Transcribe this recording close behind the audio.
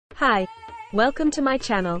Hi, welcome to my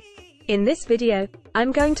channel. In this video,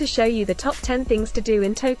 I'm going to show you the top 10 things to do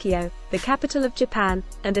in Tokyo, the capital of Japan,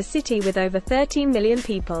 and a city with over 13 million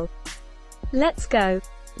people. Let's go.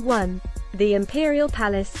 1. The Imperial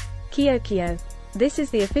Palace, Kyokyo. This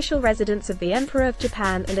is the official residence of the Emperor of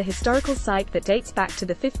Japan and a historical site that dates back to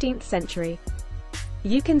the 15th century.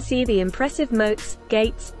 You can see the impressive moats,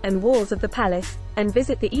 gates, and walls of the palace, and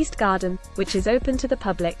visit the East Garden, which is open to the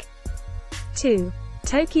public. 2.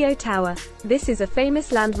 Tokyo Tower. This is a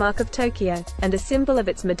famous landmark of Tokyo, and a symbol of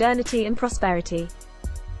its modernity and prosperity.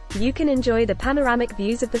 You can enjoy the panoramic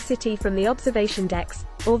views of the city from the observation decks,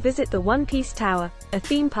 or visit the One Piece Tower, a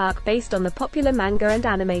theme park based on the popular manga and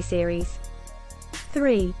anime series.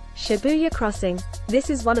 3. Shibuya Crossing. This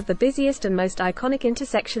is one of the busiest and most iconic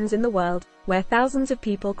intersections in the world, where thousands of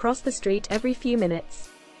people cross the street every few minutes.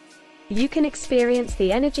 You can experience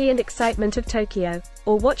the energy and excitement of Tokyo,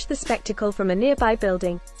 or watch the spectacle from a nearby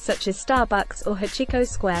building, such as Starbucks or Hachiko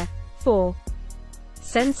Square. 4.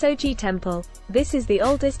 Sensoji Temple. This is the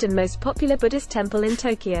oldest and most popular Buddhist temple in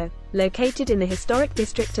Tokyo, located in the historic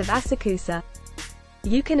district of Asakusa.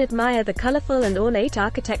 You can admire the colorful and ornate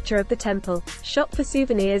architecture of the temple, shop for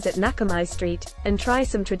souvenirs at Nakamai Street, and try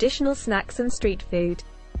some traditional snacks and street food.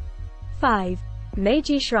 5.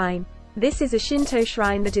 Meiji Shrine. This is a Shinto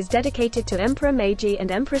shrine that is dedicated to Emperor Meiji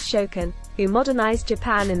and Empress Shokan, who modernized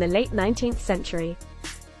Japan in the late 19th century.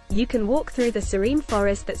 You can walk through the serene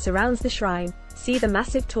forest that surrounds the shrine, see the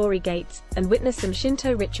massive torii gates, and witness some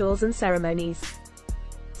Shinto rituals and ceremonies.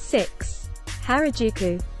 6.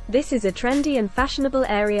 Harajuku. This is a trendy and fashionable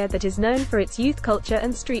area that is known for its youth culture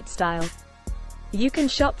and street style. You can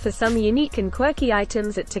shop for some unique and quirky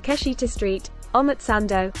items at Takeshita Street,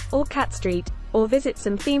 Omotsando, or Cat Street, or visit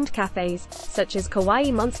some themed cafes, such as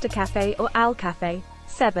Kawaii Monster Cafe or Owl Cafe.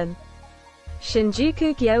 7.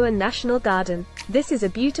 Shinjuku Gyoen National Garden. This is a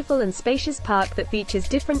beautiful and spacious park that features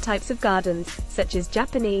different types of gardens, such as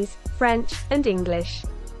Japanese, French, and English.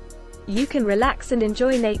 You can relax and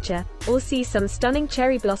enjoy nature, or see some stunning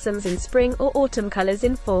cherry blossoms in spring or autumn colors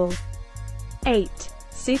in fall. 8.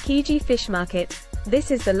 Tsukiji Fish Market.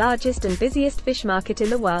 This is the largest and busiest fish market in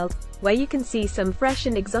the world, where you can see some fresh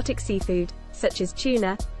and exotic seafood, such as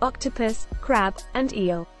tuna, octopus, crab, and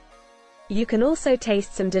eel. You can also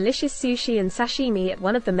taste some delicious sushi and sashimi at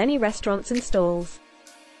one of the many restaurants and stalls.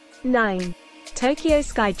 9. Tokyo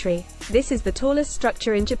Skytree. This is the tallest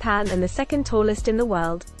structure in Japan and the second tallest in the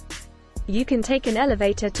world. You can take an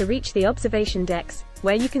elevator to reach the observation decks,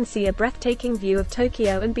 where you can see a breathtaking view of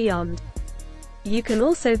Tokyo and beyond. You can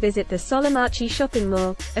also visit the Solamachi shopping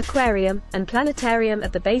mall, aquarium, and planetarium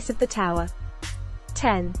at the base of the tower.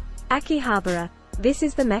 10. Akihabara. This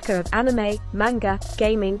is the mecca of anime, manga,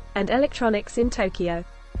 gaming, and electronics in Tokyo.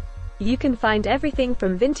 You can find everything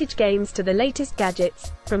from vintage games to the latest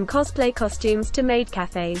gadgets, from cosplay costumes to maid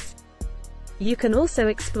cafes. You can also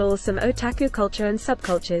explore some otaku culture and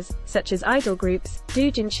subcultures, such as idol groups,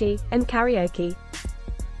 doujinshi, and karaoke.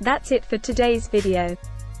 That's it for today's video.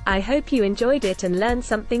 I hope you enjoyed it and learned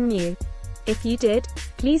something new. If you did,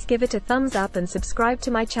 please give it a thumbs up and subscribe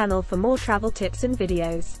to my channel for more travel tips and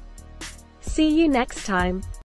videos. See you next time.